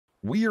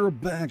We are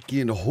back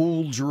in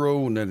Hold Your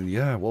Own, and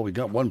yeah, well, we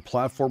got one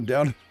platform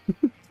down.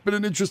 It's been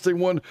an interesting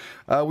one.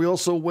 We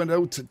also went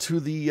out to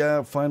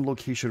the fine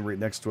location right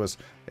next to us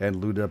and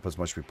looted up as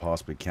much as we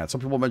possibly can. Some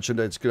people mentioned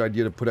that it's a good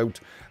idea to put out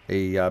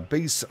a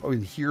base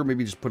in here,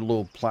 maybe just put a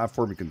little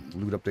platform. You can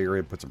loot up the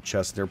area, put some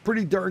chests there.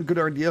 Pretty darn good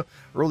idea.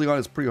 Early on,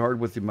 it's pretty hard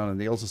with the amount of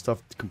nails and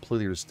stuff to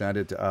completely understand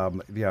it.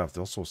 Yeah,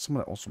 also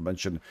someone also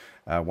mentioned,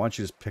 why don't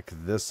you just pick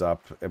this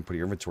up and put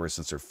your inventory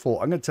since they're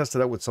full. I'm going to test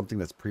it out with something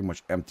that's pretty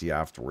much empty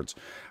afterwards.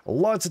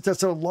 Lots to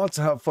test out, lots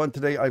to have fun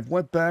today. I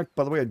went back,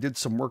 by the way, I did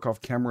some work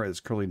off camera.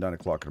 It's currently 9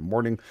 o'clock in the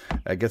morning.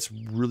 It gets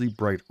really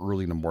bright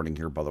early in the morning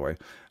here, by the way.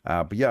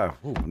 But yeah,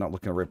 I'm not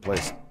looking at the right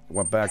place.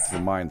 Went back to the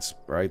mines,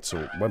 right?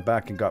 So went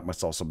back and got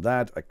myself some of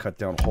that. I cut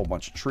down a whole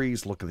bunch of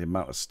trees. Look at the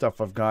amount of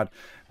stuff I've got.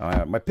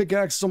 My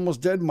pickaxe is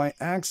almost dead. My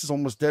axe is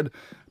almost dead.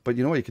 But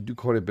you know what? You can do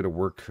quite a bit of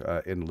work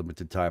in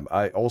limited time.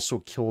 I also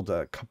killed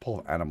a couple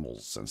of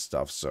animals and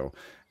stuff. So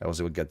I was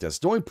able to get this.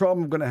 The only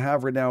problem I'm going to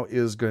have right now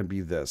is going to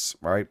be this,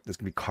 right? It's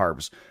going to be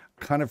carbs.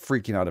 Kind of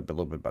freaking out a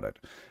little bit about it.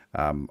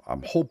 I'm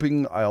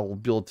hoping I'll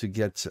be able to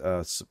get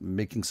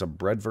making some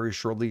bread very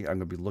shortly. I'm going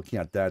to be looking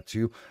at that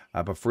too.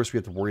 But first we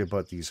have to worry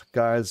about these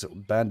guys,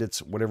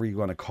 bandits, whatever you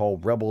want to call,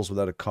 rebels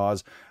without a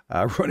cause,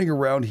 running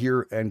around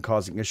here and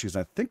causing issues.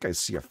 And I think I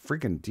see a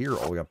freaking deer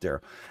all the way up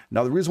there.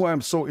 Now, the reason why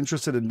I'm so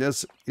interested in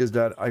this is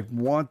that I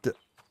want to...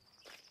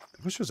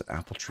 I wish there was an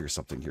apple tree or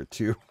something here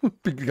too.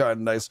 Be kind of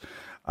nice.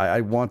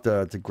 I want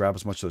to grab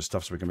as much of this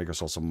stuff so we can make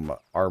ourselves some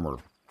armor.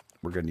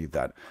 We're going to need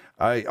that.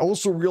 I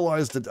also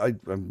realized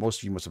that most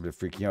of you must have been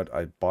freaking out.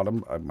 I bought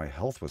them. My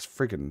health was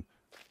freaking,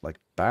 like,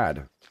 bad.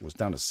 It was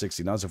down to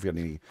 60. Not as if we had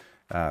any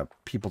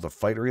people to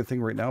fight or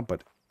anything right now,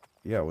 but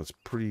yeah, it was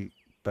pretty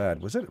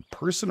bad. Was it a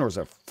person or was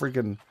it a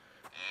freaking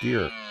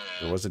deer?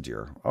 It was a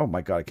deer. Oh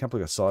my god, I can't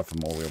believe I saw it from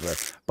all the way over there.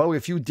 By the way,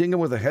 if you ding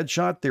them with a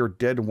headshot, they're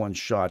dead in one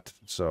shot.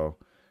 So,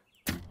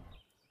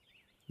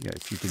 yeah,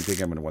 if you can ding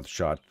them in one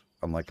shot,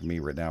 unlike me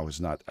right now, who's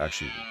not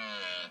actually...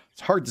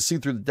 It's hard to see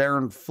through the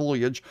darn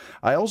foliage.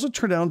 I also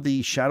turned down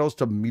the shadows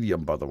to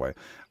medium, by the way.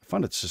 I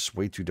found it's just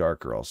way too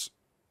dark, or else.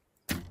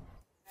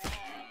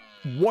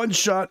 One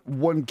shot,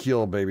 one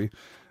kill, baby.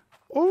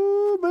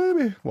 Oh,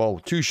 baby. Well,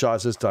 2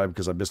 shots this time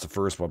because I missed the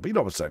first one, but you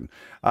know what I'm saying.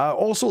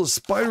 Also, the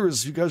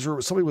spiders, you guys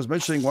were, somebody was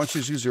mentioning, why don't you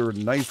just use your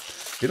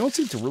knife? They don't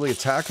seem to really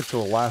attack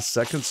until the last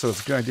second, so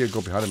it's a good idea to go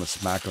behind them and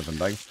smack them with a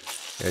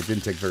knife. It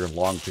didn't take very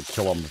long to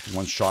kill them. With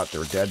one shot, they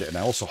were dead, and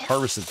I also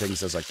harvested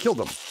things as I killed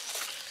them.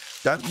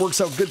 That works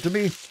out good to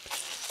me.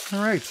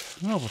 All right.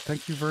 Well,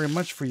 thank you very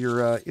much for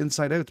your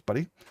insight out,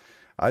 buddy.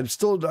 I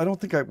don't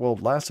think well,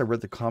 last I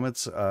read the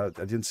comments, I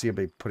didn't see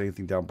anybody put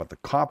anything down but the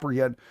copper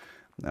yet.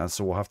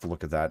 So we'll have to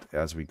look at that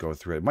as we go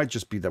through it. It might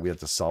just be that we have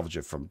to salvage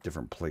it from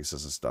different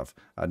places and stuff.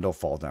 No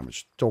fall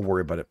damage. Don't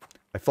worry about it.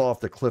 I fell off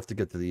the cliff to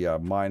get to the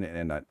mine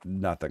and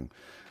nothing.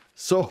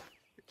 So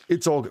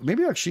it's all good.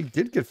 Maybe I actually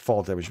did get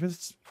fall damage.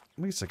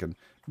 Wait a second.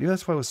 Maybe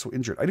that's why I was so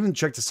injured. I didn't even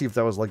check to see if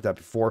that was like that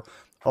before.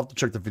 I'll have to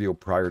check the video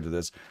prior to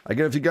this.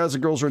 Again, if you guys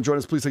and girls are enjoying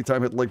this, please take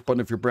time, hit the like button.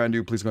 If you're brand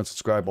new, please go and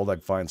subscribe, all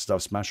that fine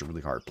stuff. Smash it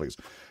really hard, please.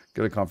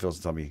 Get a comment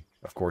and tell me,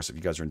 of course, if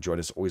you guys are enjoying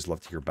this. Always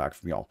love to hear back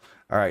from y'all.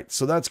 All right,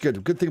 so that's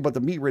good. Good thing about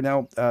the meat right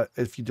now,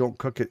 if you don't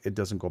cook it, it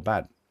doesn't go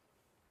bad.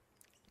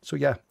 So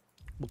yeah,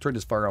 we'll turn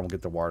this fire on. We'll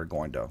get the water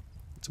going down.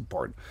 It's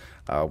important.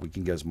 We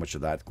can get as much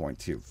of that going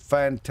too.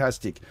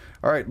 Fantastic.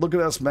 All right, look at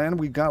us, man.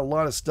 We got a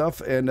lot of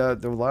stuff, and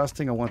the last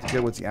thing I wanted to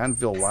get was the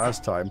anvil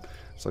last time.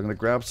 So I'm going to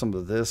grab some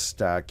of this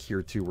stack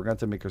here too. We're going to have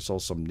to make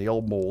ourselves some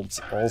nail molds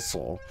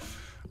also.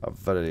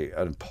 Very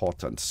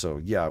important.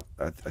 So yeah,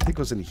 I think it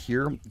was in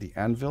here, the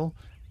anvil,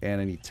 and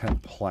I need 10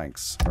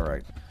 planks. All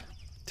right.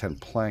 10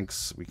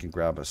 planks. We can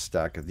grab a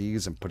stack of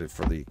these and put it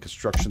for the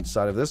construction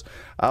side of this.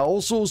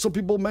 Also, some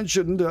people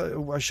mentioned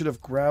I should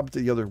have grabbed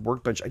the other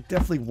workbench. I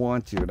definitely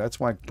want to, and that's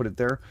why I put it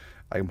there.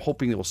 I'm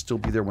hoping it will still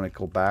be there when I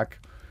go back.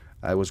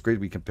 It was great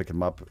we can pick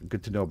them up.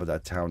 Good to know about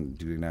that town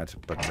doing that.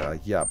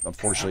 But yeah,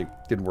 unfortunately,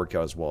 didn't work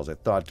out as well as I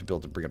thought to be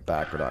able to bring it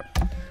back or not.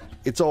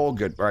 It's all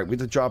good. All right, we have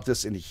to drop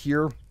this into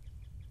here,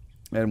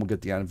 and we'll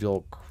get the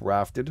anvil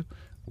crafted.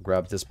 We'll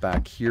grab this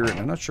back here, and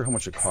I'm not sure how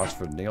much it costs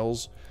for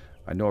nails.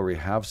 I know I already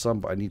have some,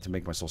 but I need to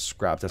make myself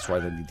scrap. That's why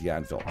I need the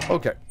anvil.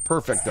 Okay,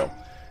 perfect though.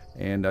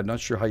 And I'm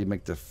not sure how you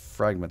make the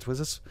fragments. What is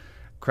this?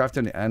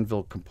 Crafting the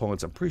anvil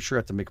components. I'm pretty sure I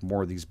have to make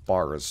more of these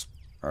bars.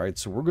 All right,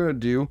 so we're going to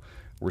do...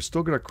 We're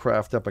still going to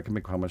craft up. I can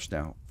make how much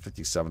now?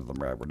 57 of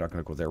them, right? We're not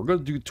going to go there. We're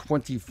going to do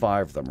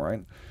 25 of them,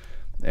 right?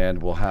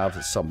 And we'll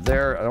have some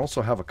there. I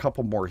also have a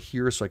couple more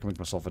here, so I can make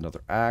myself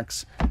another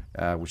axe,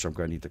 which I'm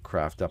going to need to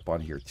craft up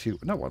on here, too.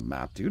 I don't want a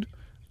map, dude.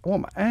 I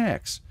want my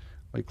axe.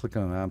 Why are you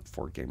clicking on a map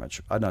for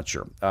GameEdged? I'm not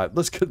sure.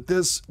 Let's get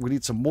this. We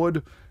need some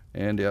wood,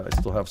 and I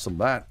still have some of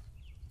that.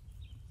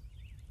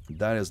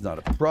 That is not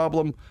a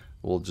problem.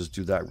 We'll just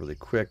do that really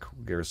quick.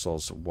 We'll get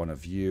ourselves one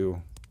of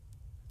you.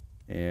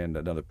 And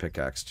another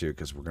pickaxe too,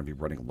 because we're going to be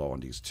running low on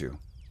these two.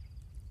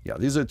 Yeah,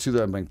 these are two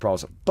that I'm making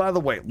problems. By the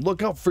way,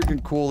 look how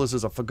freaking cool this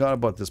is. I forgot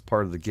about this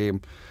part of the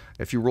game.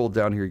 If you roll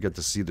down here, you get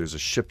to see there's a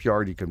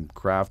shipyard you can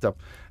craft up.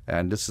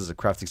 And this is a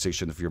crafting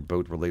station for your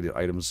boat-related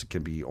items. It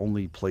can be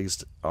only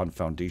placed on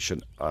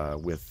foundation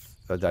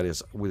that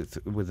is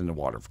within the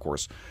water, of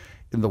course.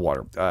 In the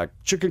water.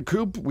 Chicken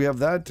coop, we have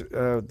that.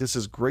 This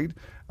is great.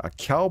 A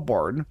cow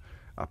barn.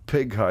 A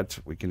pig hut.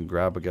 We can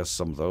grab, I guess,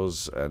 some of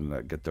those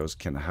and get those.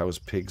 Can house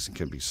pigs and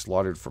can be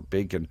slaughtered for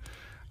bacon.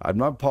 I'm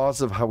not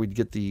positive how we'd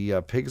get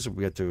the pigs. If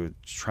we had to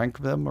trank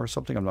them or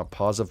something, I'm not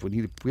positive.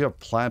 We have a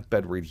plant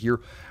bed right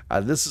here.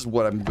 This is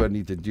what I'm going to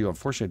need to do.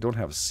 Unfortunately, I don't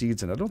have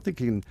seeds, and I don't think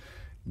you can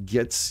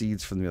get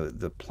seeds from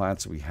the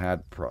plants we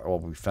had.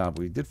 We found.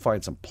 We did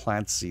find some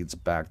plant seeds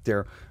back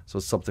there, so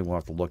it's something we'll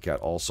have to look at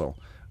also.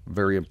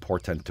 Very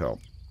important, though.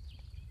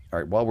 All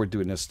right, while we're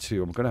doing this,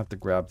 too, I'm going to have to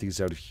grab these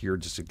out of here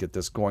just to get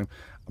this going.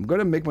 I'm going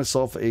to make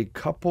myself a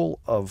couple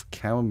of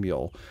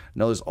chamomile.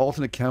 Now, there's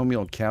alternate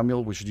chamomile and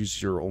chamomile, which should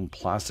use your own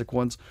plastic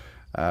ones.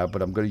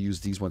 But I'm going to use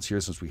these ones here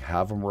since we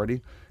have them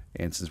already.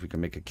 And since we can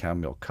make a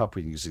chamomile cup,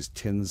 we can use these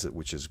tins,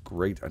 which is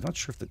great. I'm not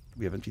sure if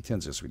we have empty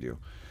tins. Yes, we do.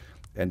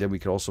 And then we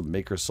can also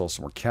make ourselves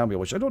some more chamomile,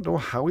 which I don't know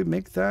how we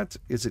make that.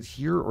 Is it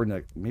here or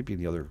maybe in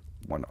the other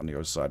one on the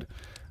other side?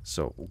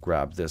 So we'll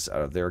grab this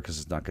out of there because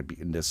it's not going to be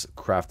in this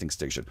crafting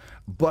station.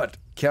 But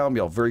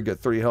chamomile, very good.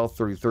 30 health,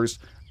 30 thirst.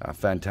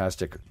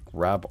 Fantastic.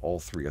 Grab all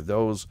three of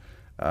those.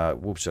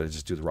 Whoops, did I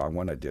just do the wrong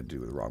one? I did do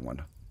the wrong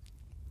one.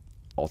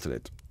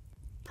 Alternate.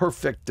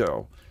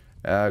 Perfecto.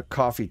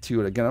 Coffee, too.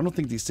 And again, I don't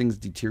think these things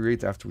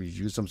deteriorate after we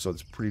use them, so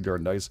it's pretty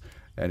darn nice.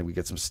 And we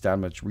get some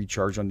stamina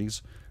recharge on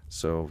these.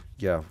 So,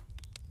 yeah.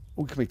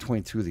 We can make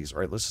 22 of these. All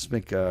right, let's just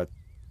make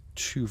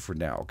 2 for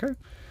now, okay?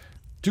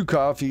 2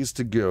 coffees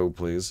to go,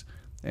 please.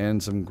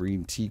 And some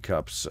green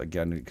teacups.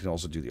 Again, you can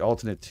also do the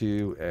alternate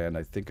too, and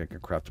I think I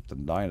can craft up to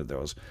 9 of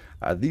those.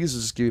 These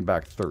is just giving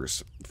back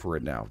thirst for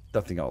it now.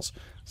 Nothing else.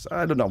 So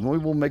I don't know. Maybe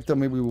we'll make them.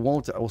 Maybe we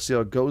won't. We'll see how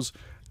it goes.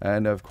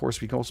 And of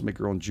course, we can also make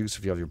your own juice.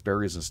 If you have your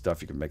berries and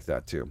stuff, you can make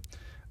that too.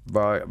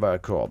 Very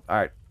cool. All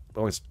right.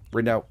 Always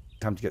right now,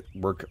 time to get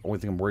work. Only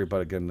thing I'm worried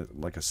about, again,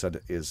 like I said,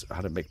 is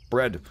how to make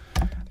bread.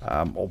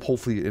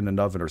 Hopefully in an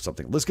oven or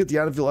something. Let's get the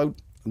anvil out.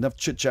 Enough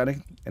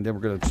chit-chatting, and then we're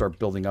going to start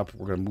building up.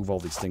 We're going to move all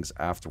these things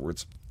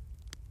afterwards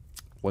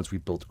once we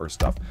built our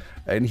stuff.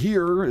 And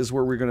here is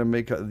where we're going to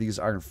make these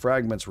iron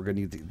fragments. We're going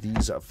to need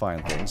these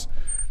fine things.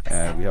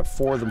 And we have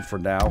 4 of them for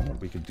now.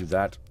 We can do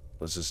that.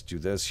 Let's just do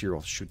this here.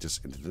 I'll shoot this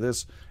into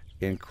this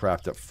and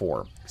craft up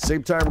 4.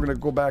 Same time, we're going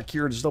to go back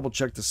here and just double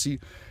check to see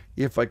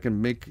if I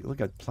can make... Look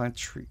at plant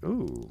tree.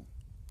 Ooh.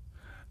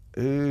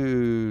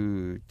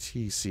 Ooh,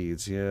 tea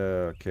seeds.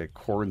 Yeah, okay,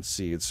 corn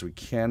seeds. So we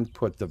can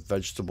put the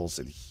vegetables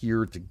in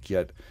here to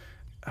get...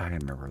 I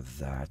remember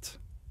that.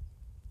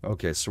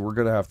 Okay, so we're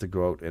going to have to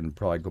go out and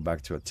probably go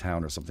back to a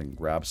town or something and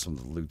grab some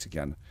of the loot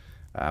again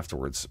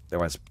afterwards.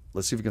 Anyways,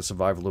 let's see if we can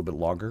survive a little bit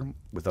longer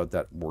without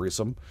that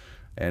worrisome.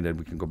 And then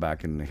we can go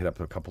back and hit up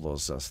a couple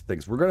of those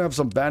things. We're going to have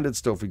some bandits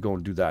still if we go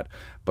and do that.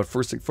 But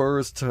first thing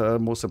first,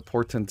 most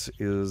important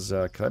is,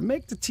 can I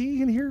make the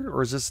tea in here?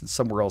 Or is this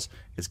somewhere else?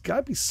 It's got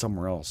to be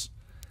somewhere else.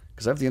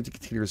 Because I have the empty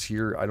containers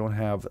here. I don't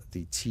have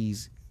the tea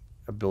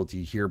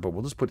ability here. But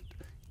we'll just put it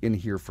in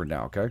here for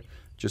now, okay?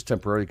 Just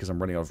temporarily because I'm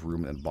running out of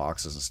room and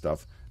boxes and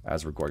stuff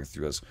as we're going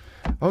through this.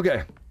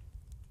 Okay.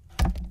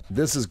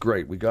 This is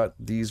great. We got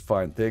these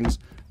fine things.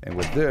 And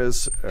with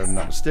this, if I'm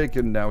not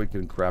mistaken, now we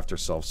can craft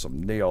ourselves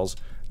some nails.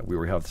 We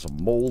already have some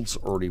molds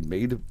already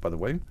made, by the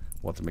way.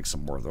 We'll have to make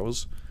some more of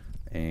those.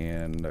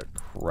 And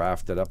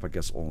craft it up, I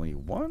guess, only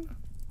 1?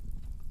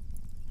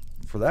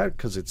 For that,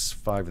 because it's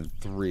 5 and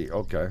 3.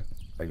 Okay.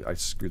 I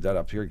screwed that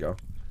up. Here you go.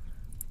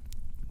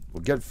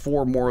 We'll get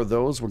 4 more of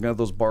those. We're going to have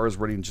those bars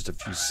ready in just a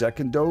few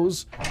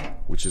seconds,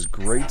 which is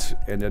great.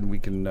 And then we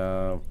can...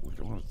 I'm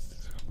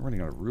running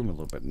out of room a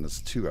little bit in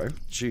this, too.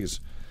 Jeez.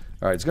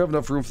 All right, it's got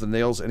enough room for the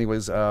nails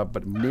anyways,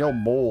 but nail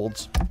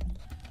molds.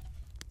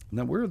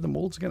 Now, where are the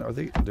molds again? Are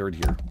they? They're in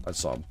here. I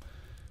saw them.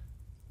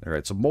 All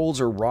right, so molds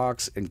are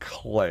rocks and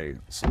clay.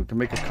 So we can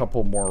make a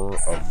couple more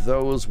of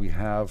those. We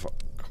have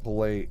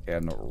clay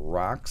and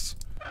rocks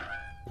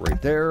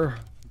right there.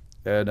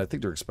 And I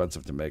think they're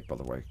expensive to make, by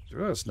the way.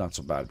 It's not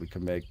so bad. We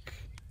can make,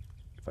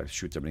 if I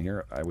shoot them in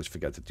here, I always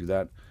forget to do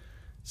that,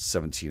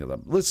 17 of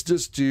them. Let's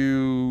just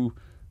do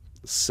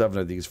 7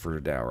 of these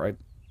for now, right?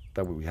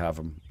 That way we have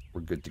them. We're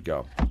good to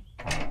go.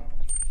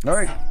 All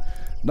right.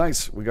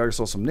 Nice. We got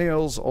ourselves some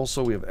nails.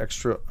 Also, we have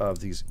extra of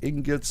these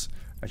ingots.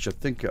 I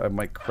should think I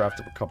might craft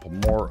up a couple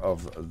more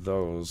of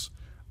those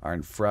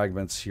iron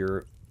fragments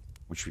here,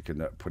 which we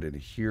can put in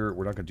here.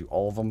 We're not going to do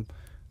all of them.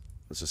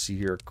 Let's just see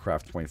here.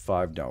 Craft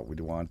 25. No, we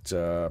do want...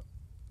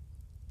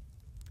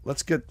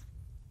 let's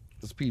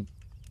be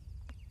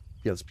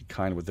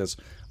kind with this.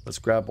 Let's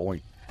grab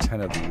only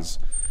 10 of these.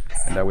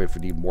 And that way, if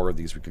we need more of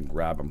these, we can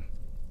grab them.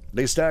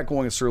 They stack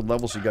going a certain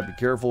level, so you got to be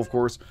careful, of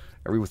course.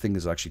 Everything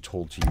is actually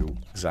told to you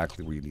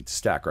exactly where you need to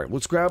stack. All right,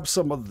 let's grab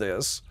some of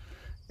this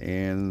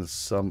and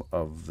some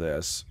of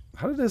this.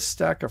 How did this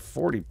stack of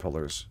 40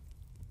 pillars?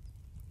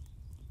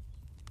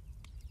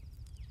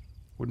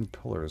 Wooden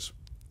pillars.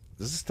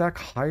 Does it stack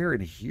higher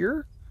in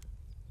here?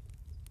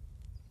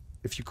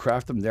 If you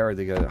craft them there,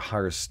 they get a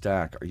higher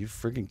stack. Are you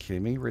freaking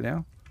kidding me right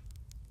now?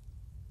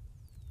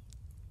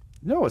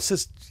 No, it's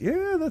just,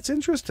 yeah, that's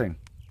interesting.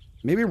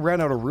 Maybe I ran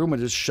out of room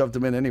and just shoved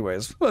them in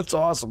anyways. That's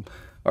awesome.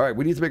 All right,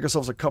 we need to make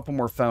ourselves a couple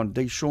more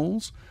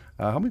foundations.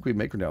 How many can we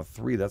make right now?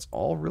 3. That's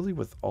all really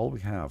with all we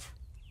have.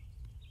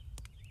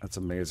 That's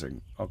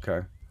amazing.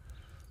 Okay.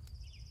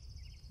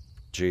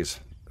 Jeez.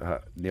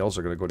 Nails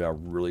are going to go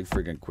down really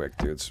freaking quick,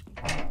 dudes.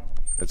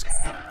 It's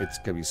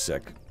going to be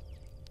sick.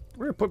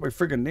 Where did I put my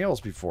friggin' nails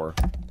before?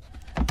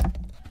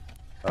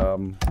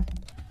 Oh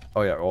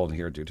yeah, all in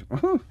here, dude.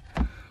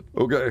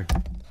 Okay.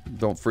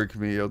 Don't freak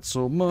me out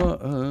so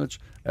much.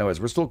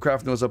 Anyways, we're still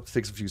crafting those up. It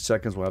takes a few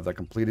seconds. We'll have that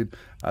completed.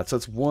 So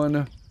that's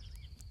 1,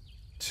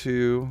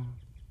 2,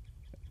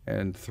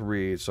 and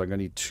 3. So I'm going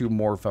to need 2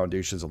 more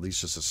foundations, at least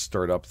just to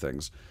start up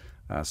things.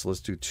 So let's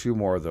do 2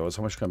 more of those.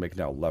 How much can I make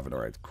now? 11. All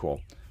right, cool.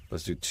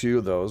 Let's do 2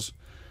 of those.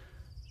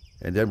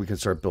 And then we can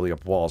start building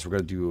up walls. We're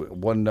going to do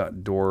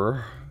 1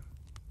 door.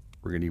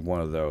 We're going to need 1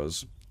 of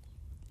those.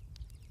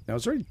 Now,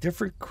 is there any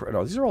different...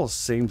 No, these are all the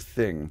same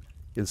thing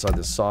inside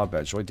the saw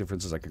bench. The only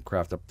difference is I can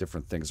craft up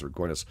different things. We're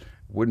going to...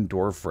 Wooden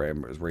door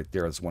frame is right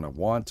there. That's the one I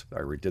want. I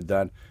already did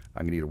that.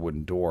 I'm going to need a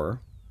wooden door.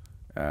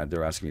 And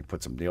they're asking me to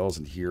put some nails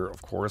in here,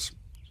 of course.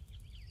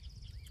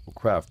 We'll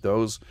craft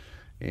those.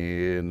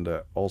 And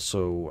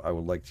also, I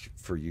would like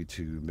for you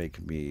to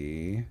make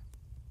me...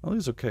 Oh,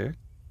 these okay.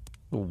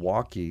 A little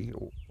walkie.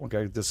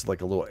 Okay, this is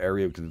like a little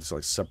area. We can just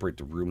like separate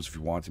the rooms if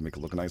you want to make it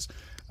look nice.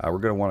 We're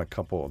going to want a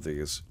couple of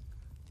these.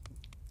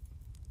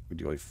 We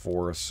do like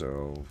 4,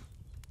 so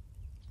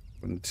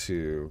 1,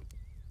 2.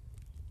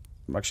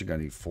 I'm actually going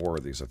to need 4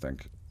 of these, I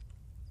think.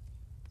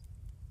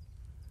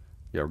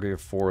 Yeah, we're going to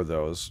get 4 of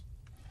those.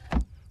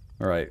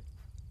 All right.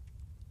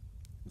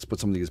 Let's put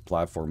some of these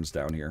platforms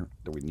down here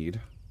that we need.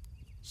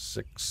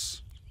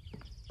 6.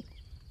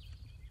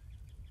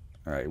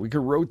 All right, we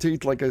can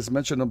rotate, like I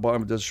mentioned on the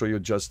bottom, it does show you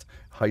adjust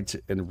height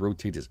and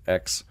rotate is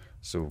X.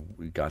 So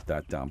we got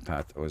that down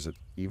pat. Oh, is it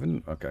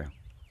even? Okay.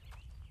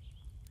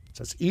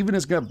 So as even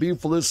as gonna be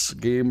for this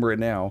game right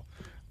now.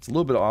 It's a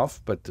little bit off,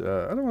 but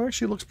I don't know,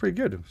 actually it looks pretty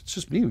good. It's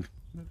just me.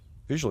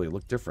 Visually, it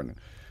looked different.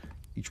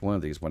 Each one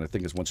of these, when I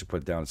think is once you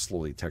put it down,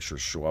 slowly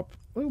textures show up.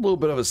 A little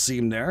bit of a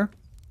seam there.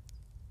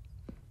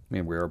 I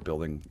mean, we are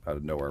building out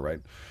of nowhere, right?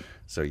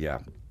 So yeah,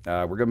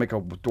 we're gonna make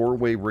a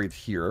doorway right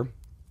here.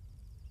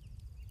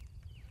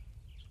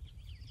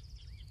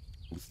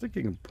 I was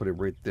thinking put it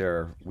right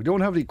there. We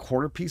don't have any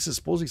corner pieces.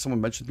 Supposedly someone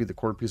mentioned to me the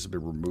corner pieces have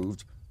been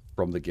removed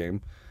from the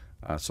game.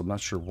 So I'm not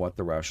sure what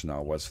the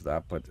rationale was for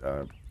that, but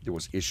there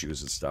was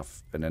issues and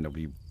stuff. And then it'll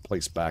be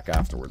placed back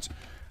afterwards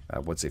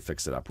once they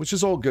fix it up, which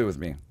is all good with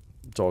me.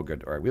 It's all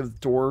good. All right, we have the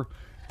door.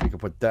 We can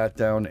put that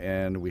down,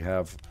 and we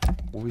have,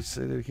 what we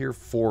say here?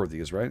 4 of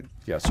these, right?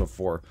 Yeah, so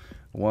 4.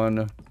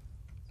 1,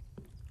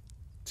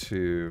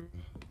 2.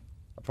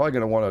 I'm probably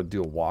going to want to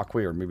do a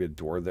walkway or maybe a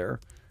door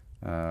there.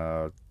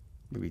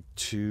 Maybe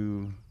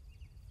 2,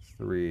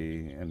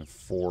 3, and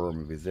 4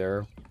 maybe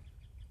there.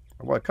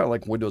 Well, I kind of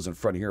like windows in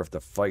front here if to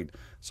fight.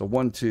 So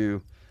 1,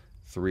 2,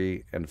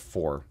 3, and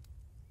 4.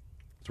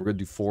 So we're going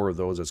to do 4 of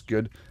those. That's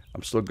good.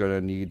 I'm still going to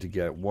need to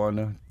get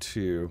 1,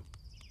 2,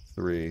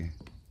 3,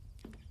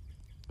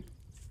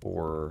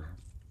 4,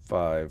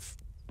 5,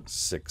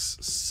 6,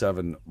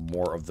 7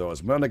 more of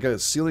those. I'm going to get a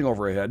ceiling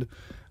overhead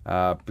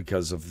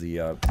because of the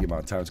amount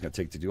of time it's going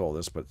to take to do all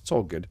this, but it's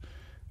all good.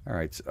 All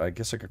right, I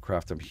guess I could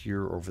craft them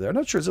here or over there. I'm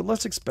not sure. Is it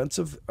less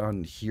expensive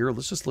on here?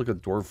 Let's just look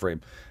at door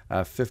frame.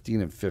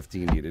 15 and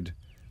 15 needed.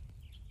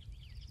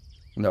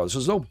 No,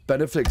 there's no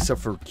benefit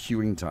except for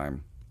queuing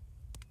time.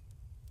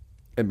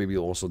 And maybe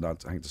also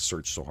not having to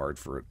search so hard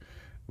for it,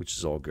 which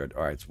is all good.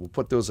 All right, so we'll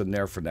put those in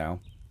there for now.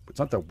 It's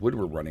not that wood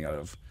we're running out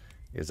of.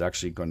 It's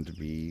actually going to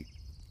be...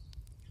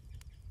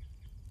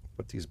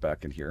 Put these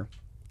back in here.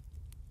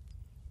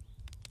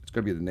 It's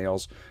going to be the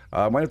nails.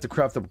 I might have to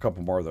craft up a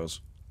couple more of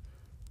those.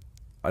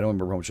 I don't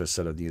remember how much I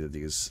said I needed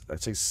these.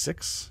 I'd say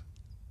 6.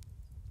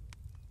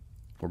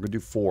 We're going to do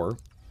 4.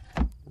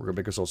 We're going to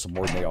make ourselves some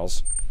more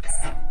nails.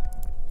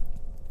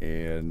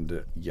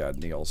 And, yeah,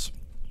 nails.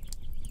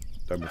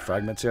 Do I have any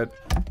fragments yet?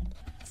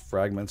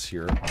 Fragments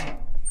here.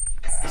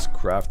 Let's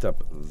craft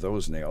up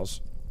those nails.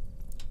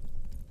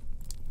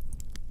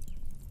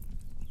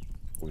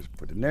 We'll just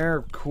put it in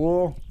there.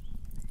 Cool.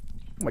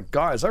 Oh my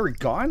god, is that already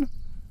gone?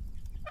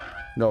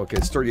 No, okay,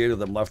 it's 38 of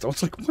them left. I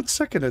was like, 1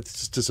 second, it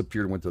just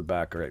disappeared and went to the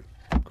back. All right.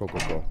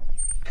 Cool.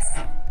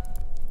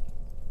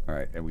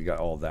 Alright, and we got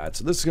all that.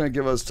 So this is going to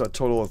give us a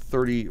total of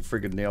 30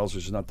 friggin' nails,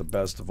 which is not the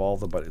best of all of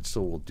them, but it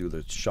still will do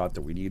the shot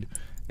that we need.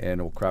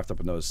 And we'll craft up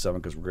another 7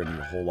 because we're going to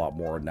need a whole lot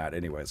more than that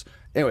anyways.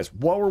 Anyways,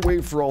 while we're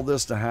waiting for all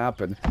this to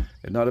happen,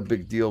 and not a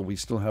big deal, we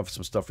still have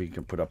some stuff we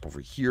can put up over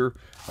here.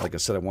 Like I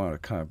said, I wanted to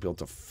kind of be able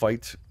to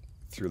fight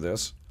through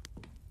this.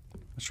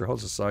 Not sure how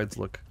the sides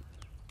look.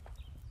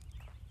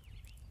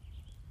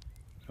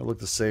 They look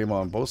the same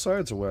on both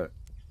sides or what?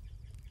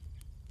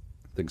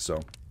 I think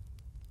so.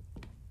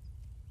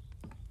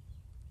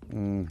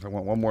 I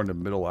want one more in the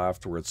middle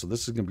afterwards. So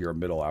this is going to be our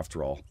middle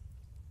after all.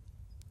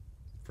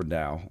 for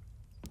now.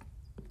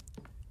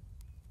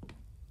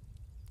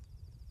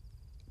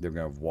 Then we're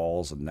going to have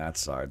walls on that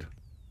side.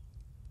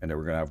 And then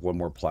we're going to have one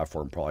more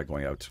platform probably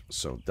going out.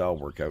 So that'll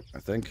work out, I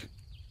think.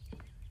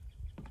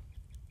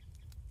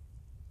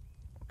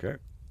 Okay.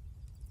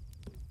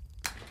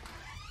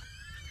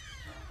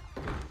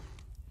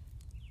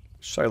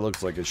 Shy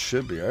looks like it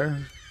should be, eh?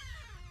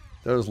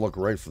 That does look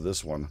right for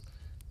this one.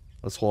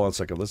 Let's hold on a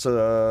second. Let's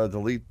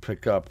delete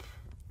pickup.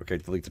 Okay,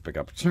 delete the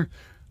pickup.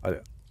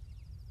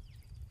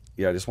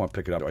 Yeah, I just want to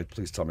pick it up.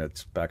 Please tell me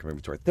it's back in my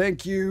inventory.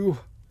 Thank you.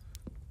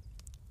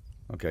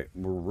 Okay,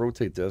 we'll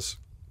rotate this.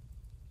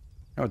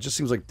 Oh, it just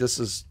seems like this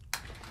is...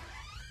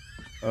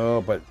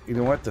 Oh, but you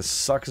know what? The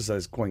sucks is that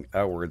it's going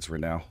outwards right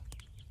now.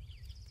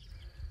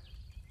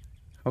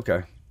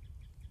 Okay.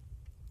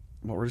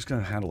 Well, we're just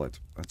going to handle it.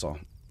 That's all.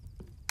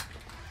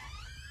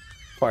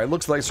 All right, it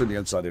looks nicer on the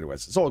inside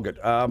anyways. It's all good.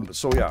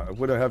 So yeah,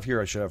 what I have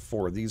here, I should have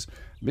 4 of these.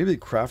 Maybe the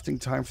crafting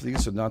time for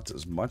these are not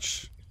as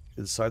much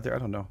inside there. I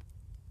don't know.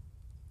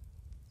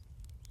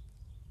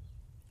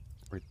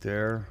 Right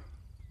there.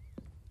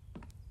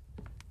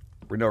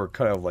 We know we're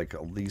kind of like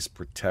at least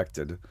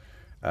protected.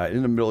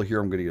 In the middle here,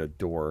 I'm going to get a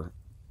door.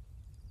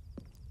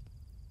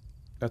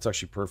 That's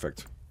actually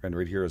perfect. And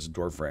right here is a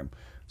door frame.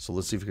 So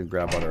let's see if we can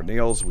grab out our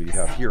nails. We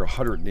have here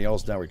 100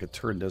 nails. Now we can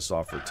turn this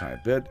off for a tiny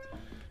bit.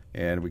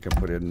 And we can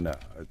put in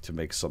to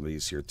make some of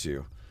these here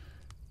too.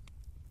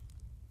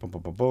 Boom,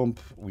 boom, boom, boom.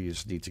 We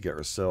just need to get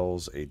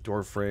ourselves a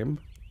door frame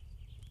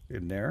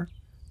in there.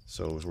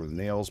 So those were the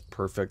nails.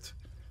 Perfect.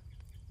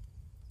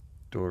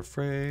 Door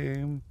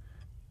frame.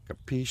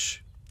 Capiche.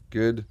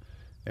 Good.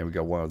 And we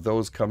got one of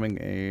those coming.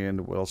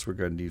 And what else we're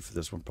going to need for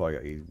this one? Probably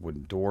a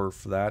wooden door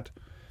for that.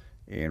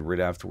 And right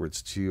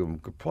afterwards too,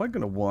 I'm probably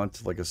going to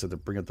want, like I said, to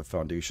bring up the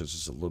foundations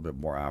just a little bit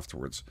more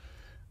afterwards.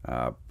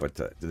 But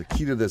the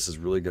key to this is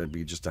really going to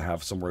be just to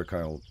have somewhere to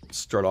kind of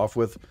start off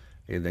with,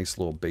 a nice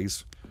little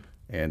base,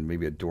 and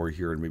maybe a door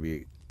here, and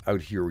maybe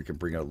out here we can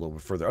bring it a little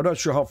bit further. I'm not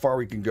sure how far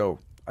we can go.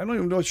 I'm not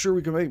even know sure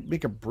we can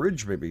make a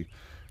bridge, maybe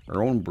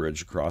our own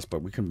bridge across,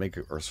 but we can make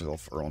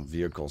ourselves our own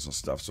vehicles and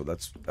stuff. So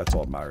that's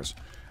all that matters.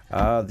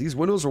 These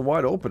windows are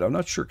wide open. I'm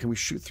not sure. Can we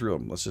shoot through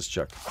them? Let's just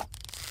check.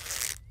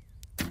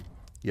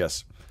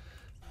 Yes.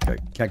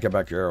 Okay. Can't get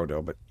back your arrow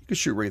though, but you can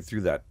shoot right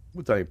through that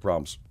without any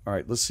problems. All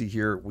right, let's see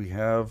here. We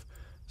have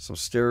some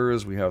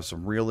stairs, we have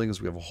some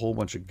railings, we have a whole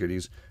bunch of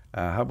goodies.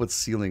 How about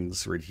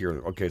ceilings right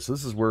here? Okay, so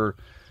this is where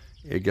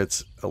it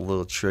gets a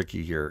little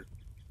tricky here.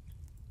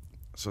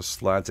 So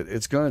slanted.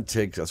 It's going to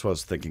take, that's what I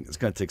was thinking, it's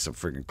going to take some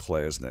freaking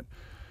clay, isn't it?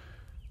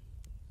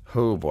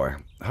 Oh boy.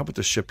 How about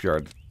the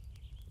shipyard?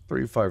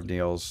 35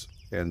 nails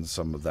and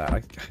some of that.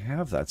 I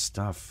have that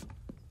stuff.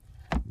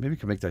 Maybe we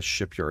can make that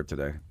shipyard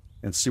today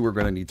and see what we're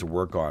going to need to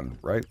work on,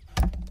 right?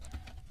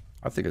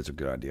 I think it's a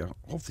good idea.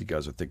 Hopefully you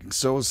guys are thinking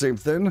so. Same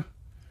thing.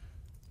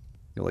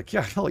 You're like,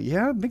 yeah, hell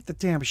yeah. Make the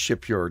damn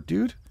shipyard,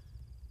 dude.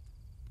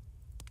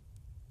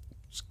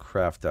 Let's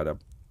craft that up.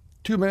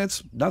 2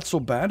 minutes. Not so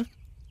bad.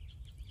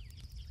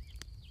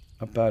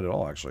 Not bad at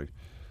all, actually.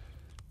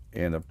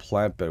 And a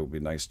plant bed would be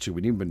nice, too.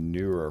 We need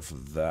manure for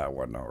that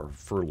one, or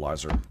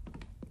fertilizer.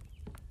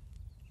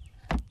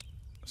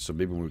 So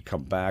maybe when we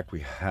come back, we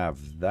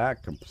have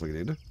that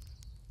completed.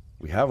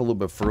 We have a little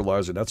bit of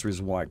fertilizer. That's the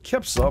reason why I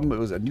kept some. I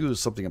knew there was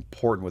something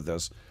important with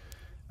this.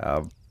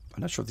 I'm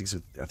not sure if these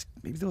are...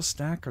 Maybe they'll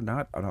stack or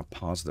not. I'm not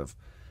positive.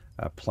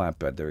 Plant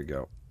bed. There we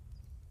go.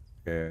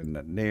 And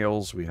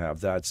nails. We have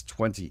that. It's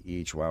 20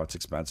 each. Wow, it's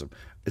expensive.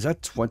 Is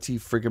that 20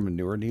 friggin'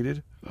 manure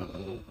needed?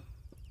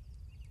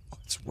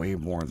 It's way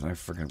more than I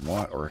friggin'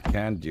 want or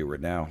can do right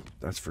now.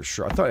 That's for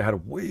sure. I thought I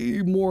had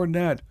way more than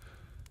that.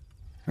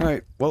 All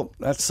right. Well,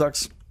 that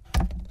sucks.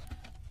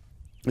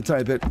 A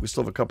tiny bit. We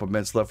still have a couple of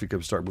minutes left. We can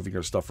start moving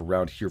our stuff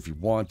around here if you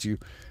want to.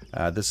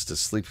 This is to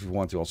sleep if you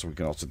want to. Also, we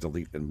can also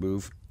delete and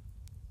move.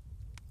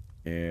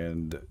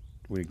 And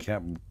we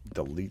can't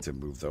delete and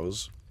move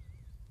those.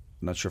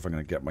 I'm not sure if I'm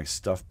going to get my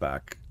stuff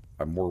back.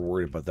 I'm more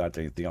worried about that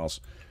than anything else.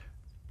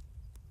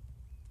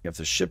 If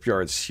the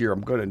shipyard's here,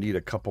 I'm going to need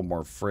a couple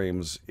more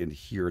frames in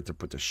here to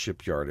put the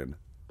shipyard in.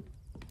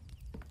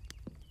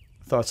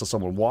 I thought I saw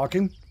someone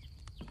walking.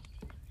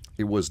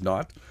 It was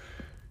not.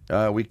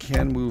 We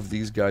can move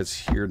these guys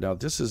here. Now,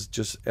 this is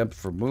just empty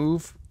for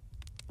move.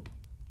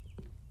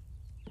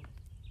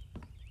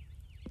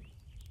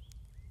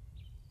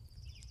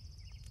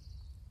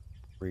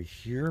 Right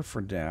here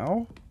for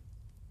now.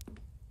 I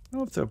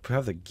don't have to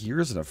have the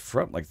gears in the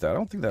front like that. I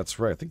don't think that's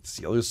right. I think it's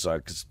the other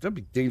side, because that'd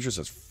be dangerous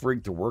as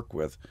frig to work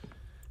with.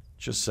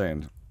 Just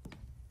saying.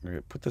 Okay,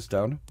 put this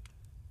down.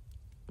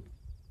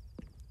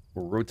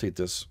 We'll rotate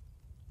this.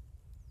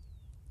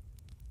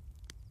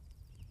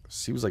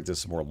 Seems like this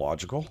is more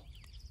logical.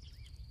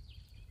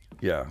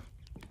 Yeah.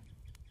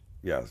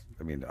 Yeah,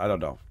 I mean, I don't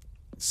know.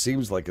 It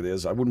seems like it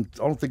is. I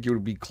don't think you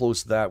would be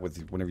close to that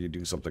with whenever you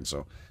do something,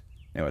 so...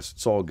 Anyways,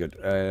 it's all good.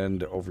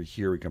 And over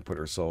here we can put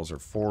ourselves our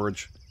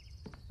forge.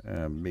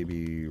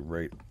 Maybe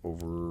right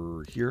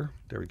over here.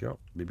 There we go.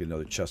 Maybe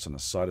another chest on the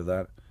side of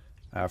that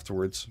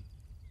afterwards.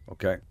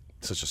 Okay.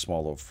 Such a small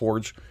little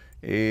forge.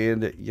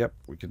 And, yep,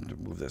 we can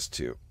move this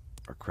to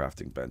our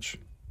crafting bench.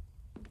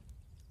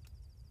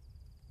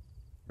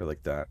 Or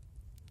like that.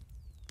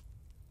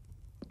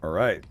 All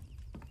right.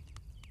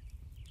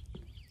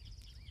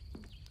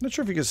 Not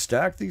sure if you can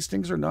stack these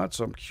things or not,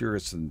 so I'm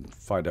curious and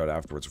find out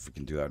afterwards if we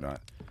can do that or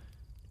not.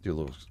 Do a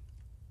little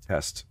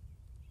test.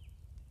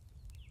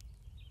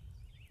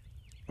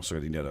 Also, I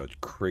need a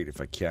crate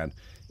if I can.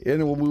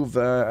 And we'll move,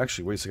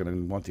 actually, wait a second, I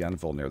didn't want the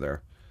anvil near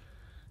there.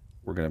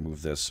 We're going to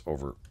move this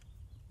over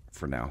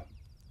for now.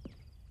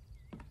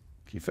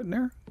 Can you fit in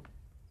there?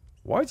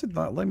 Why did it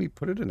not let me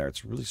put it in there?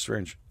 It's really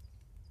strange.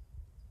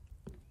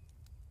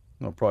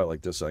 No, probably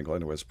like this angle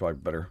anyway. It's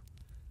probably better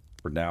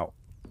for now.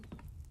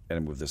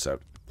 And move this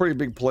out. Pretty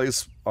big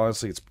place.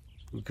 Honestly,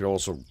 we could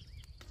also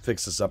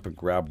fix this up and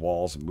grab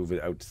walls and move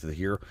it out to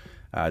here.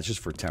 It's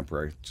just for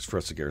temporary, just for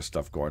us to get our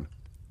stuff going.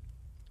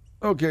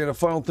 Okay, the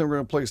final thing we're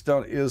going to place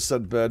down is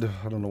said bed.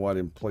 I don't know why I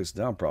didn't place it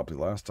down properly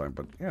last time,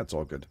 but yeah, it's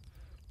all good.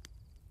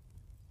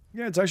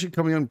 Yeah, it's actually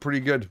coming in pretty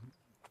good.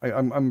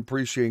 I'm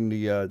appreciating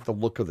the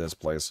look of this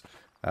place.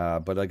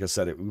 But like I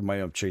said, we might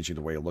end up changing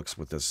the way it looks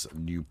with this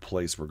new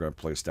place we're going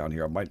to place down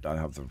here. I might not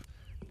have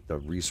the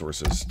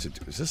resources to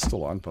do. Is this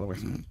still on, by the way?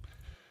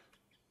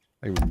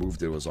 I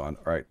removed it was on.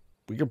 All right.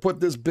 We can put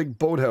this big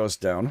boathouse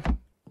down.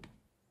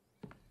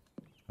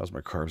 How's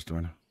my carbs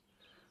doing?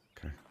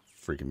 Okay.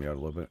 Freaking me out a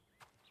little bit.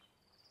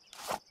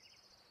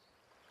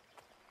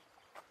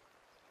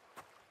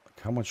 Like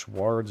how much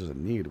water does it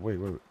need? Wait.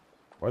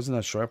 Why doesn't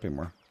that show up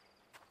anymore?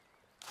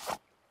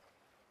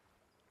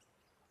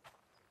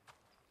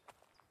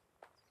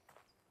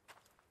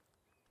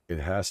 It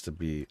has to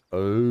be...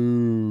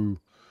 Oh.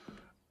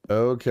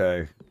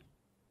 Okay.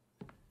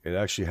 It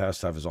actually has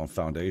to have its own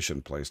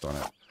foundation placed on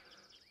it.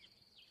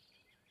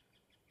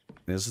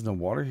 Isn't there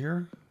water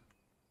here?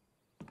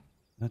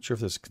 Not sure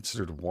if this is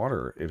considered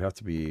water. It'd have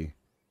to be...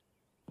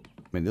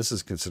 I mean, this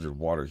is considered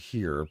water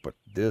here, but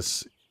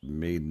this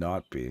may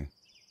not be.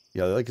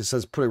 Yeah, like it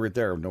says, put it right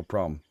there. No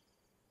problem.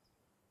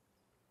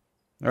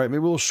 All right, maybe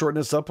we'll shorten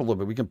this up a little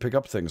bit. We can pick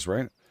up things,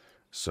 right?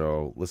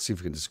 So let's see if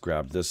we can just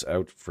grab this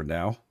out for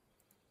now.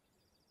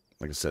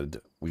 Like I said,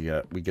 we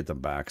get them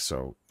back,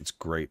 so it's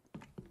great.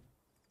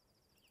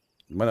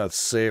 You might not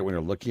say it when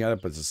you're looking at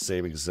it, but it's the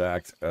same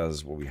exact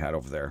as what we had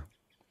over there.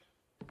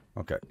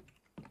 Okay.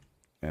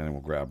 And then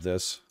we'll grab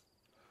this.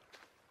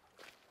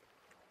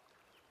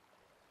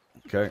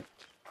 Okay.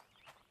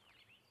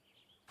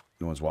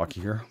 No one's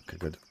walking here? Okay,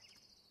 good.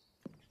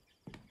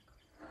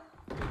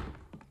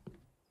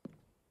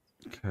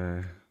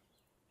 Okay.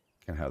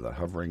 Can't have that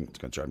hovering. It's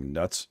going to drive me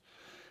nuts.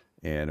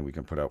 And we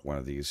can put out one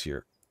of these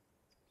here.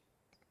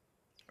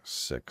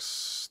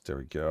 6. There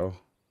we go.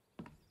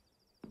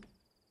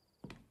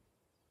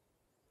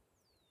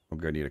 I'm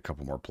going to need a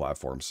couple more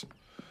platforms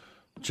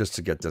just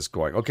to get this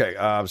going. Okay,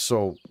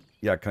 so,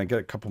 yeah, can I get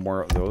a couple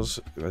more of those?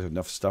 Do I have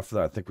enough stuff for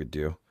that? I think we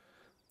do.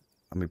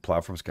 How many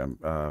platforms can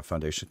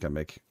foundation can I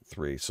make?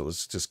 3. So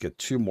let's just get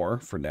 2 more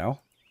for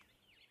now.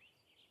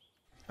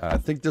 I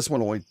think this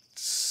one only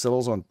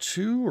settles on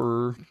 2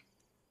 or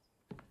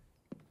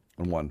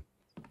on 1.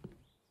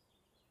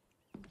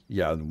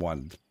 Yeah, on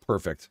 1.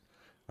 Perfect.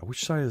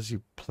 Which side does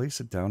you place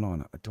it down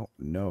on? I don't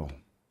know.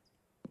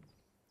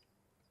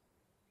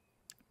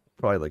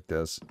 Probably like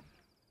this.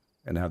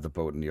 And have the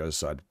boat on the other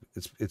side.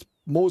 It's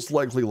most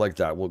likely like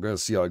that. We're going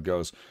to see how it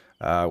goes.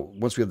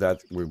 Once we have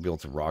that, we'll be able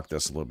to rock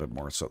this a little bit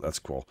more. So that's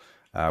cool.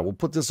 We'll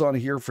put this on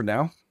here for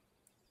now.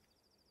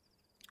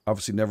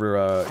 Obviously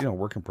never,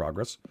 work in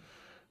progress.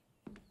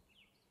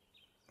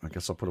 I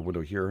guess I'll put a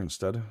window here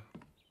instead.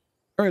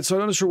 All right, so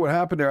I'm not sure what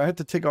happened there. I had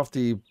to take off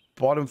the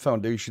bottom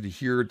foundation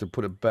here to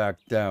put it back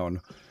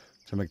down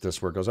to make this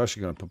work. I was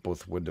actually going to put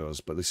both windows,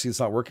 but you see it's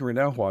not working right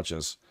now? Watch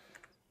this.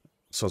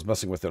 So I was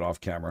messing with it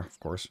off camera, of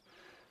course.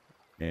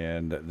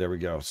 And there we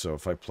go. So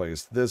if I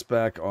place this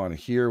back on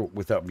here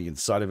without me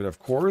inside of it, of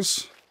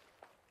course.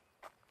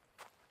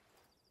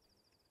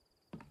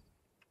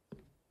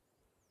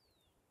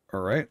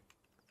 All right.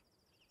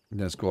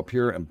 And let's go up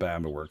here and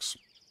bam, it works.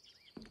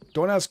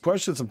 Don't ask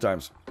questions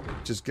sometimes.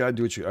 Just gotta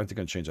do what you... I think I'm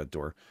gonna change that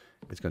door.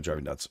 It's gonna drive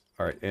me nuts.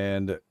 All right,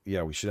 and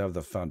yeah, we should have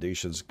the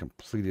foundations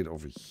completed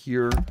over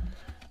here.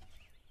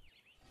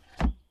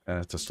 And I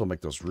have to still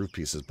make those roof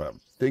pieces, but I'm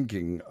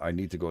thinking I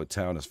need to go to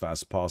town as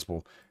fast as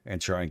possible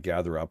and try and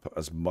gather up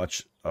as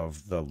much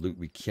of the loot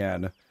we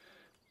can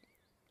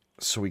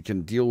so we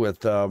can deal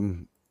with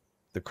the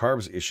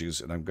carbs issues,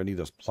 and I'm gonna need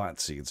those plant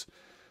seeds.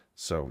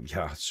 So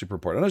yeah, super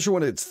important. I'm not sure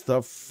when its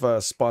stuff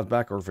spawns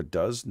back or if it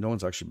does. No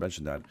one's actually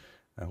mentioned that.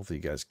 Hopefully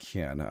you guys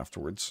can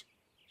afterwards.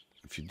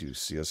 If you do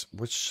see us.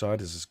 Which side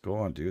does this go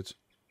on, dudes?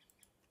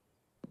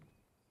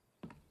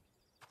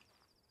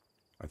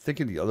 I'm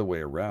thinking the other way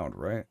around,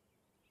 right?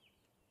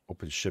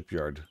 Open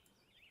shipyard.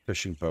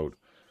 Fishing boat.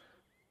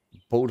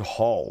 Boat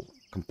hull.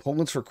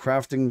 Components for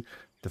crafting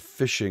the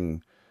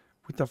fishing.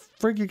 What the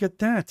frig you get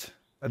that?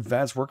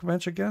 Advanced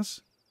workbench, I guess?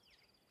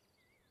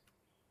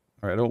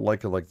 Alright, I don't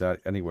like it like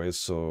that anyways,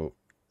 so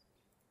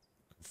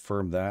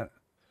confirm that.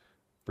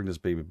 Bring this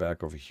baby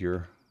back over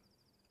here.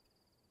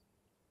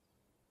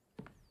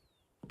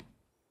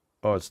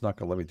 Oh, it's not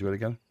going to let me do it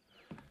again?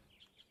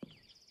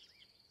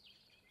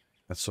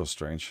 That's so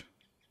strange.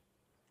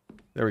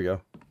 There we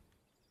go.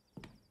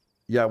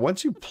 Yeah,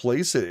 once you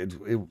place it,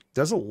 it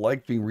doesn't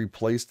like being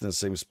replaced in the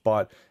same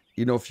spot,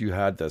 you know, if you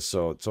had this.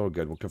 So it's all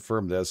good. We'll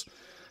confirm this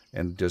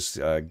and just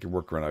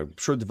work around. I'm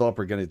sure the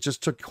developer, again, it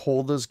just took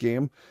hold of this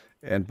game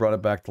and brought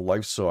it back to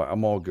life. So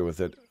I'm all good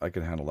with it. I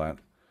can handle that.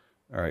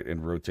 All right,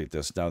 and rotate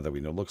this now that we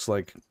know it looks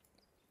like.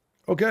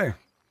 Okay.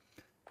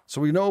 So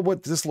we know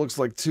what this looks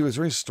like, too. Is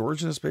there any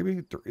storage in this,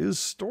 baby? There is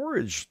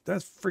storage.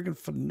 That's freaking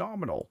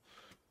phenomenal.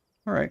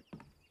 All right.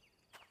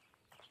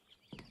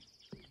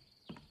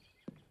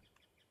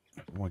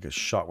 I want to get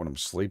shot when I'm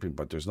sleeping,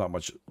 but there's not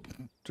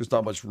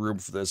much room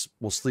for this.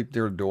 We'll sleep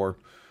near a door,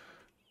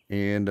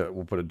 and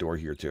we'll put a door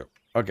here, too.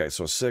 Okay,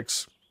 so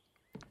 6.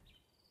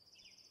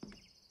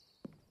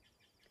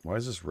 Why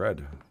is this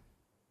red?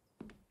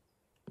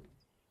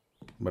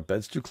 My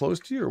bed's too close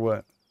to you, or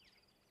what?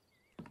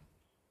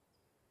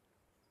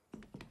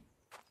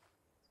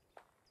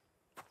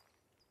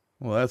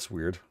 Well, that's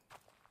weird.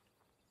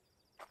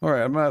 All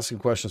right, I'm not asking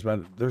questions,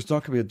 man. There's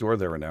not going to be a door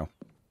there right now.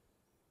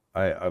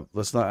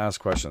 Let's not ask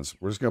questions.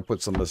 We're just going to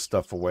put some of this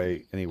stuff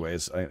away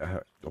anyways.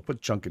 I'll put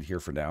junk in here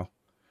for now.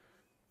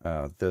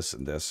 This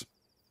and this. It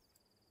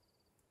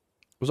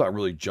was not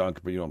really junk,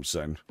 but you know what I'm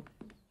saying.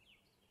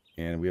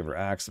 And we have our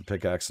axe, the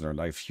pickaxe, and our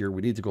knife here.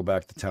 We need to go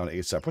back to town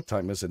ASAP. What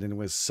time is it?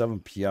 Anyways, 7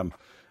 p.m.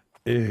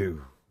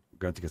 Ew. We're going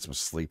to have to get some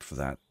sleep for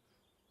that.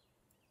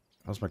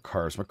 How's my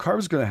cars? My car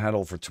is going to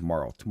handle for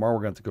tomorrow. Tomorrow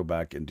we're going to have to go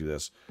back and do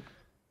this.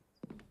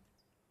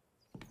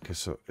 Okay,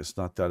 so it's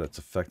not that it's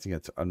affecting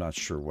it. I'm not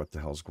sure what the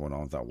hell's going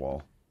on with that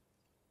wall.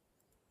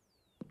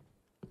 I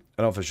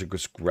don't know if I should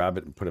just grab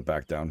it and put it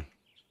back down.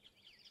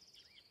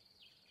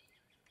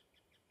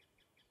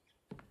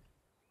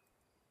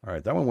 All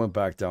right, that one went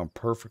back down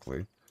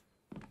perfectly.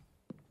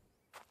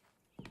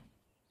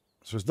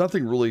 So there's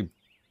nothing really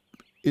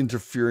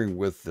interfering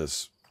with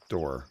this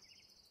door.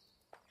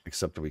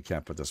 Except that we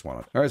can't put this one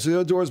on. All right, so the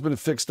other door has been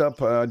fixed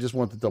up. I just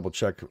wanted to double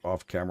check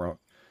off camera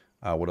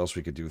what else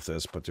we could do with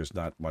this, but there's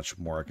not much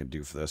more I can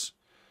do for this.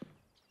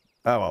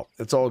 Oh, well,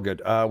 it's all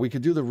good. We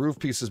could do the roof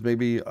pieces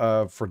maybe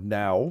for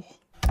now.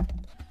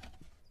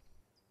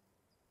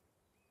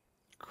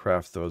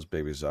 Craft those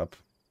babies up.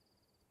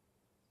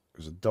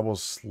 There's a double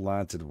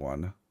slanted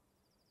one.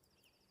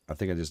 I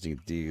think I just need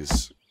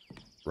these,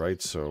 right?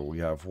 So we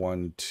have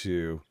 1,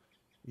 2.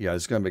 Yeah,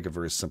 it's going to make it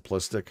very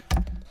simplistic.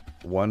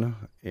 1,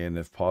 and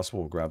if possible,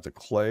 we'll grab the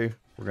clay.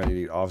 We're going to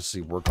need,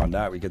 obviously, work on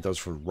that. We get those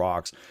for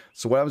rocks.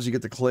 So what happens, you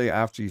get the clay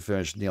after you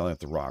finish nailing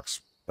at the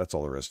rocks. That's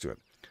all there is to it.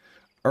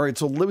 All right,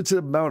 so limited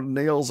amount of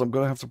nails. I'm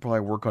going to have to probably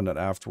work on that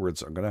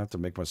afterwards. I'm going to have to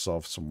make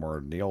myself some more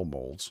nail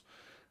molds,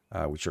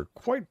 which are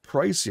quite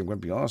pricey, I'm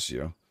going to be honest with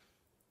you.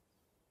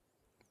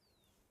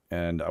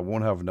 And I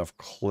won't have enough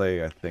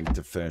clay, I think,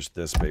 to finish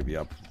this baby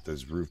up,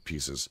 those roof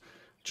pieces.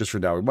 Just for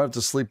now. We might have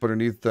to sleep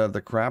underneath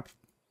the crap.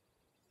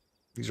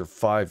 These are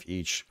 5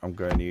 each. I'm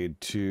going to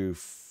need 2,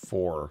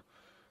 4.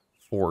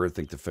 4, I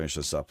think, to finish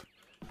this up.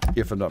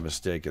 If I'm not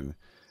mistaken.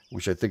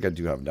 Which I think I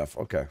do have enough.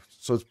 Okay.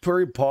 So it's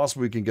very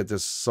possible we can get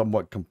this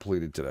somewhat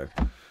completed today.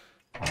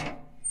 It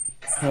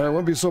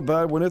wouldn't be so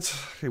bad, wouldn't it?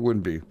 It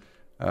wouldn't be.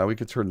 We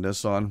could turn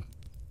this on.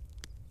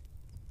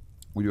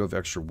 We do have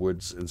extra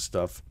woods and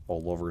stuff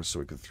all over, so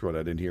we can throw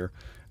that in here.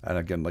 And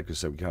again, like I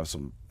said, we can have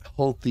some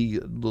healthy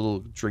little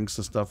drinks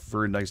and stuff.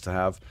 Very nice to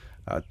have.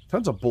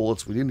 Tons of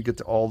bullets. We didn't get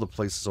to all the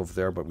places over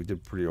there, but we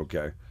did pretty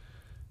okay.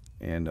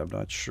 And I'm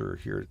not sure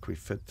here. Can we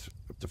fit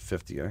up to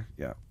 50?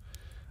 Yeah.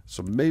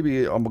 So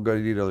maybe I'm going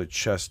to need another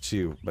chest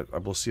too, but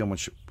we'll see how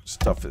much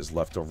stuff is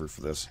left over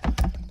for this.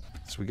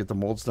 So we get the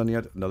molds done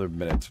yet? Another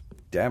minute.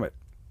 Damn it.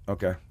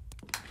 Okay.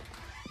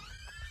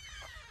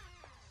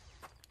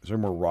 Is there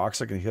more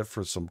rocks I can hit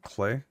for some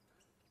clay?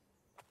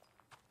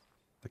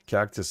 The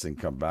cactus didn't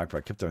come back, but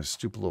I kept on a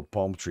stupid little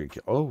palm tree.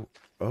 Oh.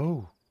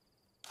 Well,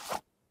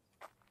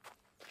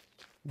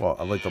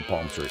 I like the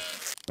palm tree.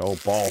 Oh,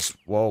 balls.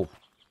 Whoa.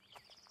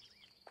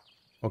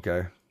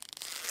 Okay.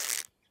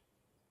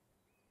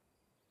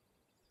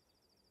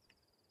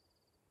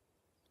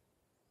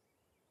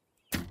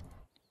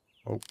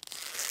 Oh.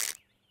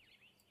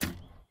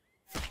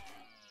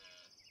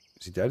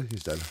 Is he dead?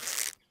 He's dead.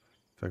 If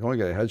I can only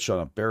get a headshot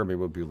on a bear, maybe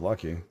we'll be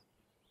lucky.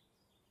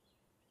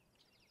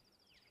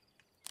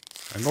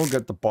 I'm going to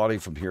get the body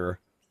from here.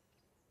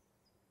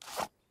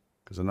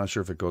 Because I'm not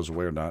sure if it goes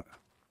away or not.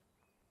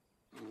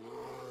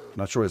 I'm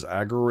not sure what his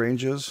aggro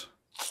range is.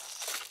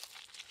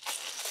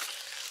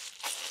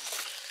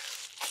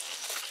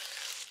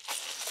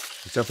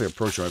 He's definitely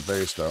approaching my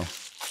base, though.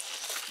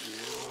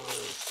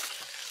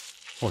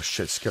 Oh,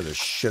 shit. Scared the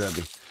shit out of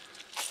me.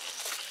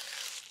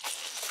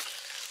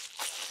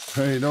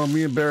 Hey, no,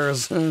 me and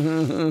bears.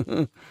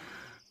 Not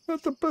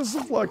the best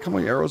of luck. How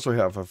many arrows do I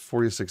have? I have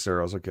 46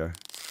 arrows. Okay.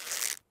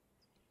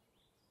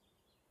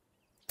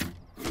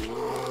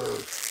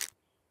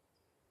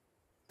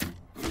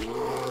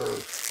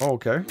 Oh,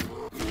 okay.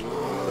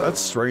 That's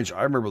strange.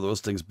 I remember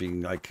those things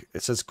being like,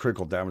 it says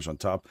critical damage on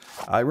top.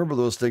 I remember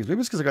those things.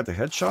 Maybe it's because I got the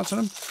headshots on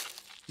them.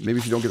 maybe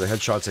if you don't get the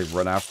headshots, they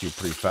run after you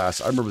pretty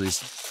fast. I remember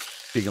these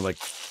being like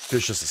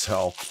vicious as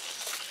hell.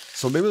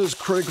 So maybe there's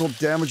critical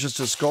damages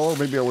to skull, or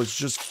maybe I was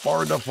just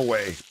far enough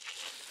away.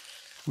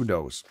 Who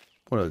knows?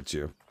 One of the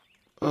two.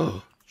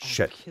 Oh,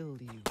 shit.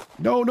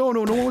 No, no,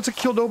 no, no one wants to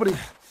kill nobody.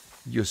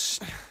 You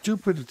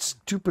stupid,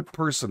 stupid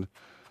person.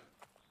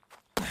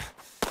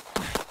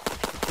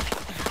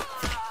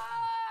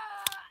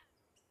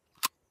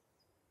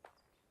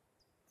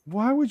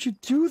 Why would you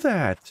do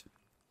that?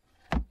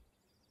 I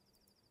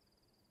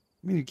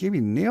mean, you gave me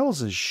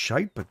nails and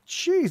shite, but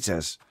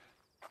Jesus.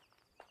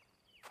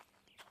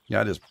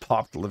 Yeah, I just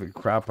popped the living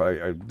crap.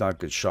 I not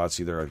good shots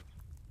either. I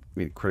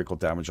mean, critical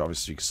damage,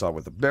 obviously, you saw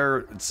with the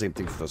bear. Same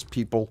thing for those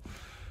people.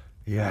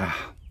 Yeah.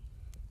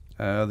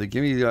 They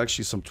gave me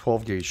actually some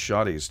 12-gauge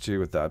shotties, too,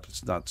 with that.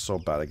 It's not so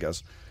bad, I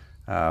guess.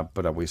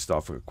 But I wasted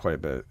off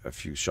quite a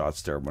few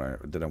shots there when I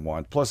didn't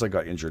want. Plus, I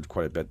got injured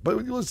quite a bit.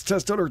 But let's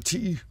test out our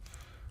tea.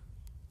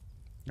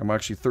 I'm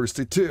actually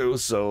thirsty, too.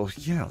 So,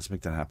 yeah, let's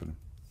make that happen.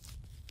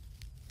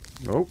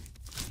 Nope.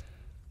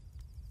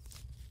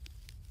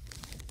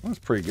 That's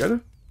pretty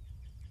good.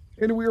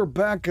 And we are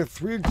back at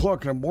 3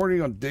 o'clock in the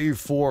morning on day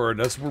 4.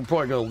 That's where we're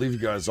probably going to leave you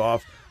guys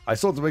off. I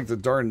still have to make the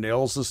darn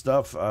nails and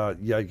stuff.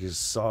 Yeah, you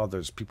saw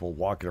there's people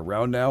walking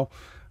around now.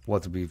 We'll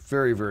have to be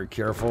very, very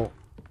careful.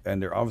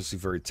 And they're obviously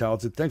very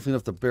talented. Thankfully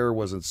enough, the bear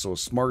wasn't so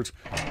smart.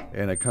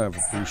 And I kind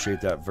of appreciate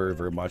that very,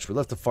 very much. We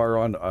left the fire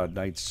on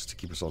nights just to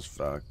keep ourselves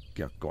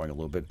going a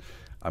little bit.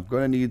 I'm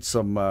going to need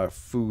some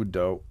food,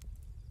 though.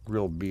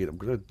 Grilled meat. I'm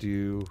going to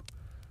do...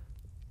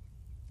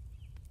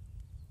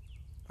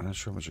 I'm not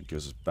sure how much it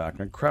gives us back. I'm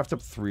going to craft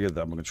up 3 of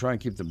them. I'm going to try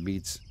and keep the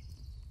meats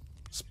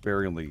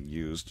sparingly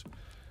used.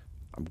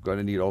 I'm going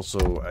to need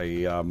also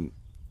a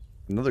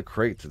another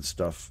crate and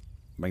stuff.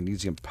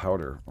 Magnesium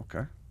powder.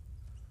 Okay.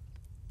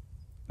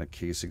 The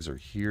casings are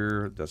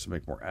here. That's to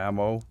make more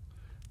ammo.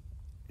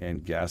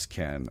 And gas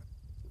can.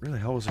 Where the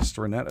hell was I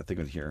storing that? I think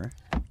in here.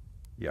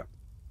 Yeah.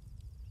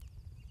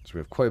 So we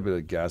have quite a bit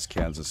of gas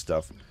cans and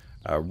stuff.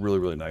 Really,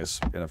 really nice.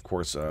 And of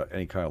course,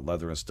 any kind of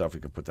leather and stuff, we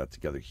can put that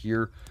together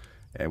here.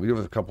 And we do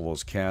have a couple of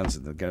those cans,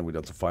 and again, we'd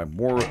have to find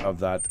more of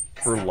that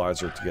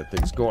fertilizer to get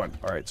things going.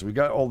 All right, so we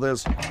got all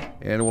this,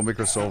 and we'll make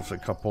ourselves a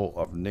couple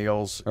of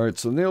nails. All right,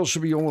 so the nails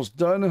should be almost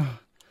done.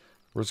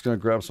 We're just going to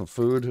grab some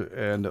food,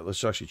 and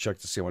let's actually check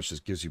to see how much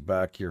this gives you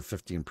back here.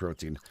 15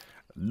 protein.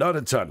 Not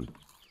a ton.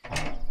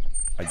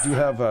 I do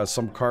have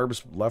some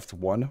carbs left.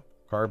 1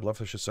 carb left,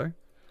 I should say.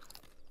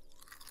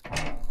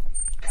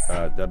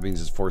 That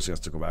means it's forcing us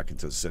to go back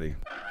into the city.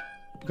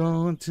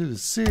 Going to the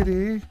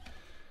city.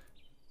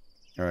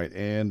 All right,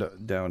 and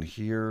down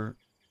here,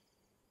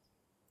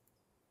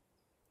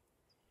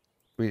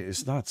 I mean,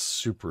 it's not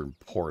super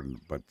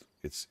important, but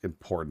it's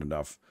important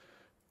enough.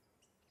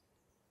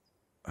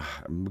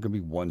 I'm going to be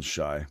 1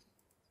 shy.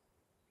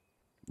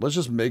 Let's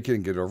just make it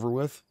and get over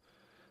with.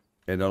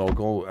 And then I'll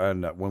go,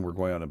 and when we're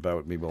going on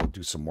about, maybe I'll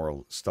do some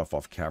more stuff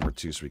off camera,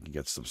 too, so we can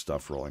get some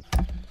stuff rolling.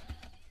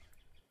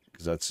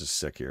 Because that's just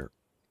sick here.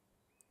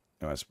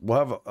 Anyways, we'll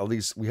have, at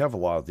least, we have a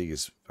lot of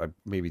these. I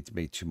maybe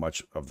made too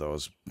much of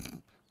those.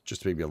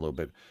 Just maybe a little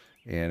bit.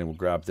 And we'll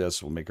grab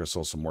this. We'll make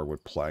ourselves some more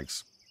wood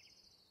planks.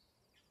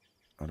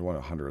 I don't want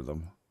 100 of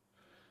them.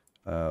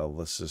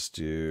 Let's just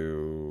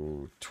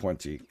do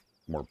 20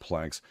 more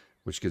planks,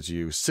 which gives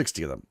you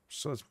 60 of them.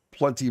 So that's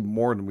plenty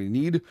more than we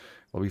need.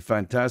 It'll be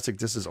fantastic.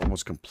 This is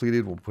almost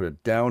completed. We'll put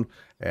it down,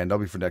 and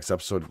that'll be for next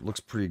episode. It looks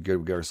pretty good.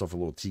 We got ourselves a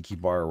little tiki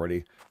bar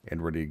already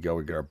and ready to go.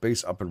 We got our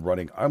base up and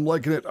running. I'm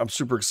liking it. I'm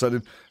super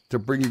excited to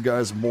bring you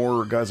guys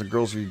more. Guys and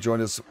girls, if you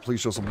join us, please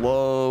show some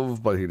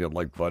love by hitting that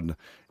like button.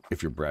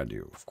 If you're brand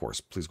new, of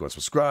course, please go and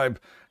subscribe.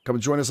 Come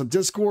and join us on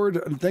Discord.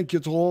 And thank you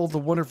to all the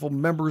wonderful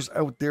members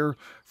out there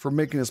for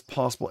making this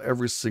possible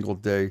every single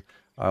day.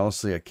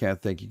 Honestly, I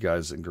can't thank you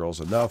guys and girls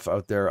enough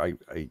out there. I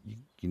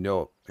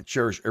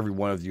cherish every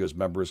one of you as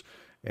members.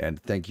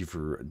 And thank you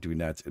for doing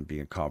that and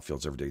being in comp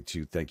fields every day,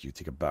 too. Thank you.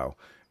 Take a bow.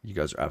 You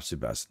guys are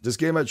absolutely best. This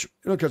GameEdged.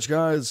 I'll catch you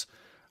guys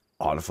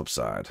on the flip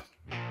side.